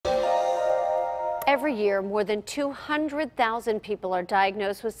Every year, more than 200,000 people are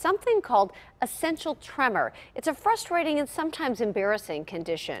diagnosed with something called essential tremor. It's a frustrating and sometimes embarrassing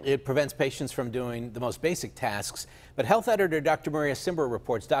condition. It prevents patients from doing the most basic tasks, but health editor Dr. Maria Simbra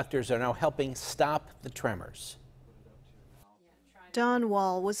reports doctors are now helping stop the tremors. Don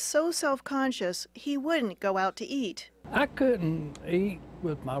Wall was so self-conscious he wouldn't go out to eat. I couldn't eat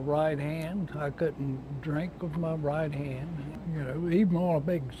with my right hand. I couldn't drink with my right hand. You know, even on a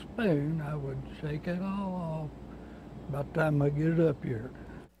big spoon, I would shake it all off by the time I get up here.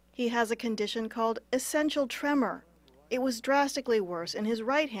 He has a condition called essential tremor. It was drastically worse in his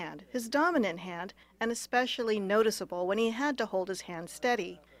right hand, his dominant hand, and especially noticeable when he had to hold his hand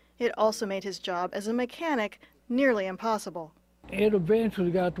steady. It also made his job as a mechanic nearly impossible. It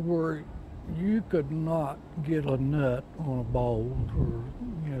eventually got to where you could not get a nut on a bolt, or,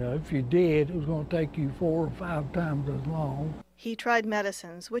 you know, if you did, it was going to take you 4 or 5 times as long. He tried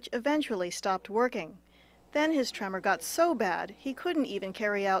medicines, which eventually stopped working. Then his tremor got so bad, he couldn't even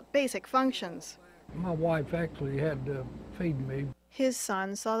carry out basic functions. My wife actually had to feed me. His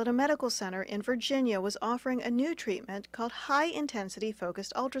son saw that a medical center in Virginia was offering a new treatment called high-intensity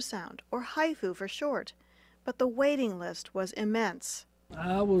focused ultrasound, or HIFU for short. But the waiting list was immense.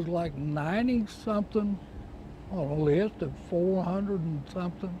 I was like 90-something on a list of 400 and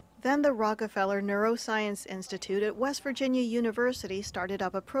something. Then the Rockefeller Neuroscience Institute at West Virginia University started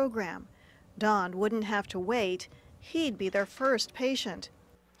up a program. Don wouldn't have to wait. He'd be their first patient.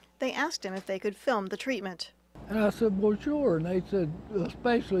 They asked him if they could film the treatment. And I said, well, sure. And they said,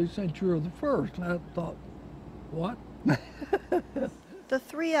 especially since you're the first. And I thought, what? The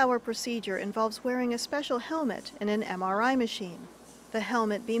 3-hour procedure involves wearing a special helmet and an MRI machine. The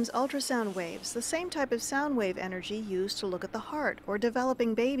helmet beams ultrasound waves, the same type of sound wave energy used to look at the heart or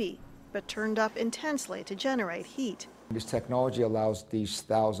developing baby, but turned up intensely to generate heat. This technology allows these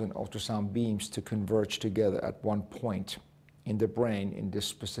 1,000 ultrasound beams to converge together at one point in the brain, in this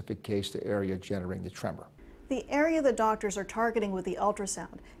specific case, the area generating the tremor. The area that doctors are targeting with the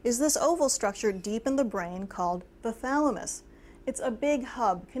ultrasound is this oval structure deep in the brain called the thalamus. It's a big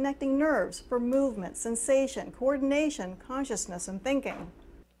hub connecting nerves for movement, sensation, coordination, consciousness, and thinking.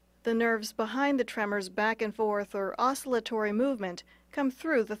 The nerves behind the tremors' back and forth or oscillatory movement come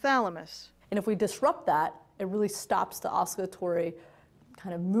through the thalamus. And if we disrupt that, it really stops the oscillatory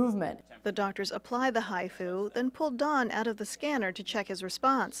kind of movement. The doctors apply the HIFU, then pull Don out of the scanner to check his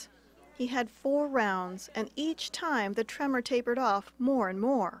response. He had 4 rounds, and each time the tremor tapered off more and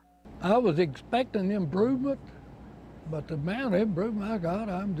more. I was expecting improvement, but the amount of improvement I got,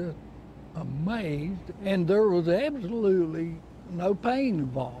 I'm just amazed. And there was absolutely no pain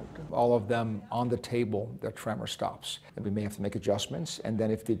involved. All of them on the table, their tremor stops. And we may have to make adjustments, and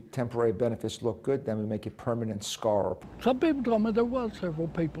then if the temporary benefits look good, then we make a permanent scar. Some people told me there was several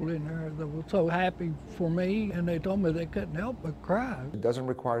people in there that were so happy for me, and they told me they couldn't help but cry. It doesn't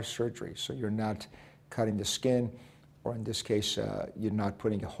require surgery, so you're not cutting the skin, or in this case, you're not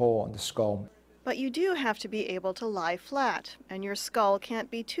putting a hole in the skull. But you do have to be able to lie flat, and your skull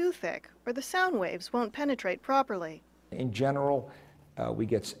can't be too thick, or the sound waves won't penetrate properly. In general, we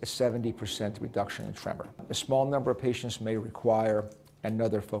get a 70% reduction in tremor. A small number of patients may require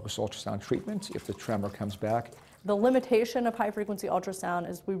another focused ultrasound treatment if the tremor comes back. The limitation of high-frequency ultrasound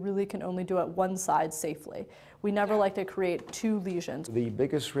is we really can only do it one side safely. We never like to create 2 lesions. The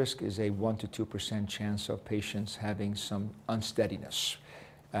biggest risk is a 1 to 2% chance of patients having some unsteadiness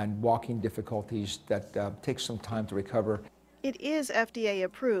and walking difficulties that take some time to recover. It is FDA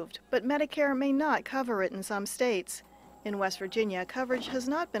approved, but Medicare may not cover it in some states. In West Virginia, coverage has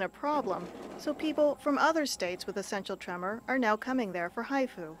not been a problem, so people from other states with essential tremor are now coming there for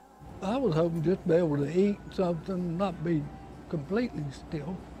HIFU. I was hoping just to be able to eat something, not be completely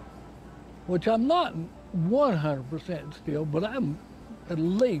still, which I'm not 100% still, but I'm at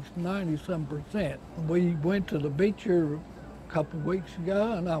least 90-some%. We went to the beach here a couple of weeks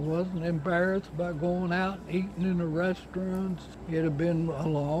ago, and I wasn't embarrassed about going out and eating in the restaurants. It had been a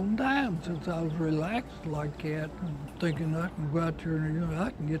long time since I was relaxed like that, and thinking I can go out there and, you know,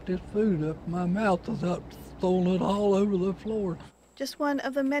 I can get this food up my mouth without throwing it all over the floor. Just one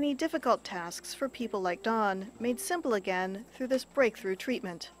of the many difficult tasks for people like Don, made simple again through this breakthrough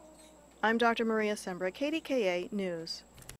treatment. I'm Dr. Maria Simbra, KDKA News.